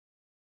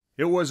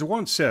It was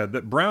once said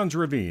that Brown's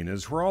Ravine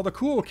is where all the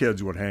cool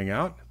kids would hang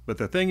out, but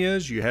the thing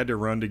is, you had to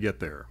run to get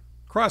there.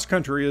 Cross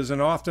country is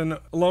an often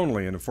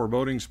lonely and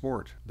foreboding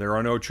sport. There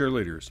are no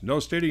cheerleaders, no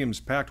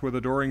stadiums packed with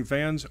adoring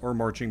fans or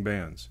marching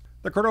bands.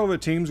 The Cordova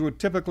teams would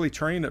typically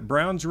train at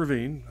Brown's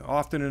Ravine,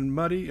 often in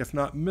muddy, if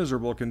not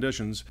miserable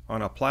conditions,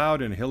 on a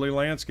plowed and hilly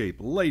landscape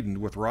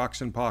laden with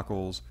rocks and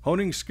potholes,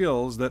 honing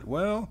skills that,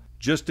 well,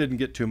 just didn't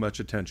get too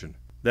much attention.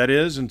 That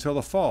is, until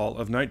the fall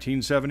of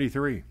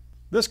 1973.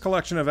 This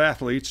collection of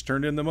athletes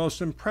turned in the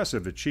most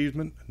impressive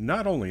achievement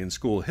not only in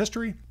school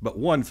history, but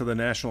one for the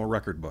national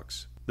record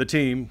books. The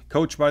team,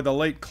 coached by the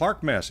late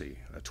Clark Massey,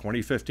 a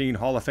 2015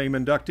 Hall of Fame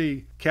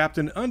inductee, capped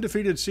an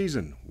undefeated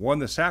season, won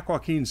the Sac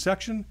Joaquin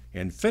section,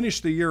 and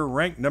finished the year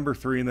ranked number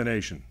 3 in the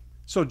nation.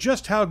 So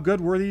just how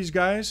good were these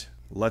guys?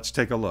 Let's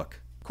take a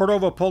look.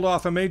 Cordova pulled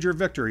off a major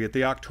victory at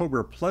the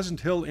October Pleasant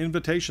Hill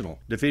Invitational,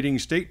 defeating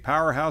state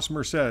powerhouse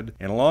Merced,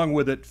 and along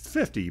with it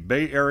 50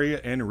 Bay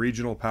Area and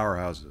regional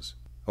powerhouses.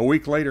 A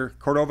week later,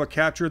 Cordova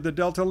captured the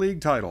Delta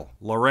League title.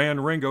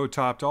 Loran Ringo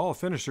topped all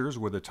finishers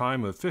with a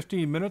time of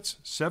 15 minutes,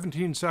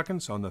 17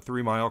 seconds on the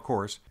 3-mile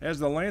course, as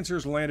the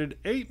Lancers landed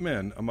 8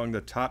 men among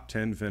the top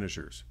 10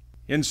 finishers.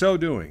 In so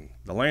doing,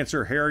 the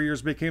Lancer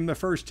Harriers became the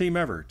first team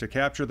ever to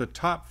capture the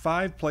top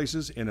 5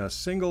 places in a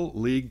single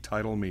league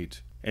title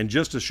meet. And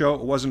just to show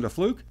it wasn't a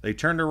fluke, they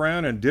turned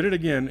around and did it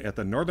again at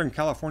the Northern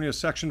California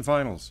Section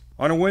Finals.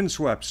 On a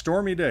windswept,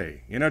 stormy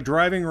day, in a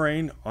driving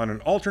rain, on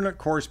an alternate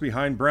course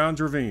behind Brown's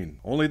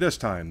Ravine. Only this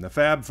time, the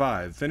Fab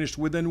Five finished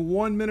within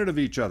 1 minute of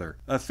each other,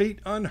 a feat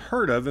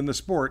unheard of in the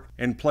sport,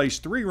 and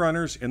placed 3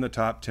 runners in the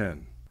top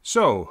 10.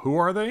 So, who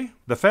are they?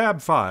 The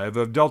Fab Five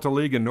of Delta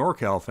League and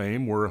NorCal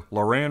fame were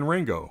Loran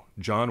Ringo,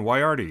 John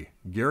Wyarty,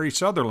 Gary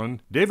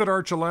Sutherland, David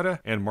Archuleta,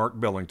 and Mark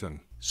Billington.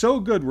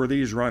 So good were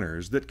these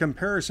runners that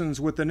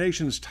comparisons with the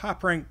nation's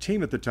top-ranked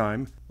team at the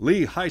time,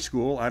 Lee High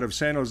School out of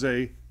San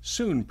Jose,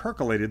 soon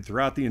percolated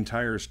throughout the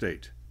entire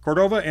state.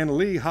 Cordova and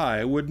Lee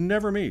High would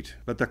never meet,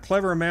 but the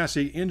clever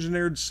Massey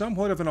engineered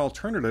somewhat of an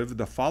alternative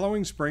the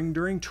following spring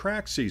during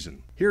track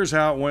season. Here's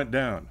how it went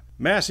down.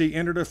 Massey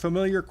entered a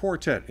familiar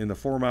quartet in the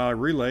 4-mile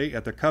relay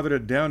at the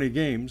coveted Downey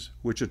Games,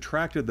 which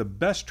attracted the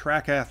best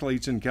track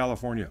athletes in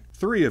California.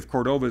 3 of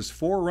Cordova's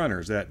 4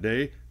 runners that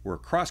day were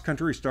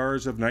cross-country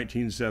stars of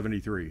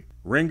 1973,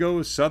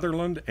 Ringo,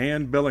 Sutherland,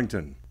 and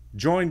Billington.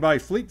 Joined by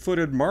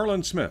fleet-footed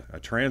Marlon Smith, a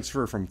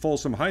transfer from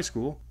Folsom High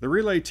School, the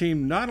relay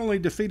team not only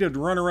defeated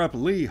runner-up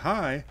Lee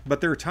High,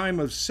 but their time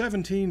of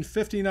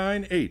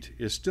 17:59.8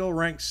 is still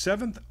ranked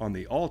 7th on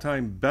the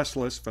all-time best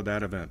list for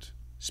that event.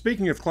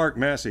 Speaking of Clark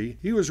Massey,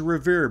 he was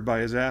revered by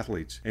his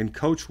athletes and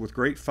coached with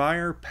great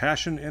fire,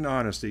 passion, and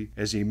honesty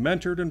as he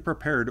mentored and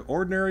prepared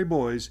ordinary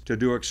boys to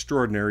do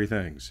extraordinary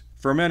things.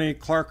 For many,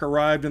 Clark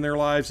arrived in their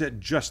lives at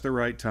just the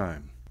right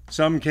time.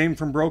 Some came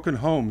from broken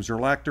homes or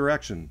lacked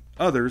direction.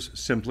 Others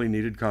simply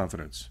needed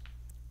confidence.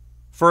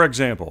 For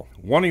example,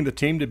 wanting the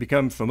team to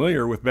become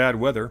familiar with bad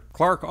weather,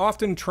 Clark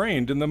often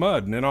trained in the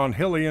mud and on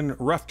hilly and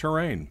rough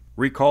terrain.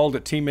 Recalled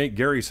at teammate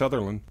Gary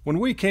Sutherland, "When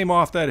we came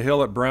off that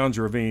hill at Brown's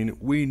Ravine,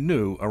 we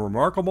knew a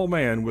remarkable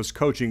man was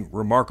coaching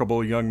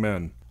remarkable young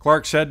men.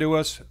 Clark said to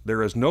us,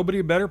 'There is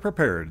nobody better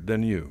prepared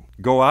than you.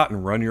 Go out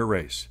and run your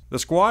race.'" The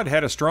squad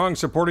had a strong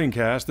supporting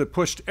cast that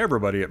pushed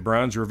everybody at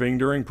Brown's Ravine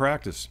during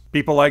practice.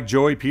 People like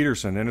Joey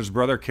Peterson and his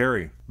brother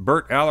Kerry,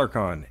 Bert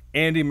Alarcon,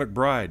 Andy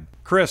McBride,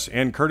 Chris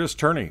and Curtis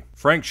Turney.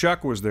 Frank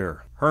Shuck was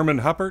there. Herman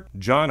Huppert,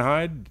 John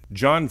Hyde,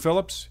 John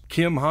Phillips,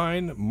 Kim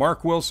Hine,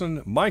 Mark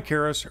Wilson, Mike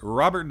Harris,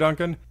 Robert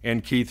Duncan,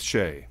 and Keith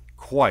Shea.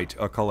 Quite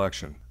a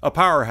collection. A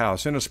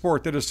powerhouse in a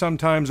sport that is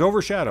sometimes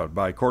overshadowed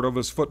by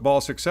Cordova's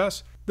football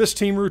success, this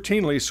team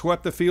routinely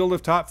swept the field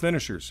of top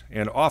finishers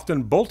and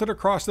often bolted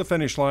across the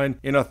finish line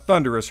in a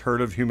thunderous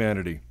herd of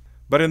humanity.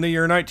 But in the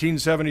year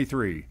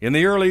 1973, in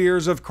the early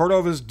years of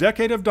Cordova's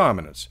decade of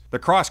dominance, the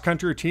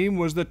cross-country team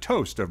was the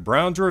toast of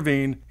Brown's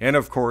Ravine and,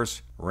 of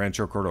course,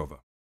 Rancho Cordova.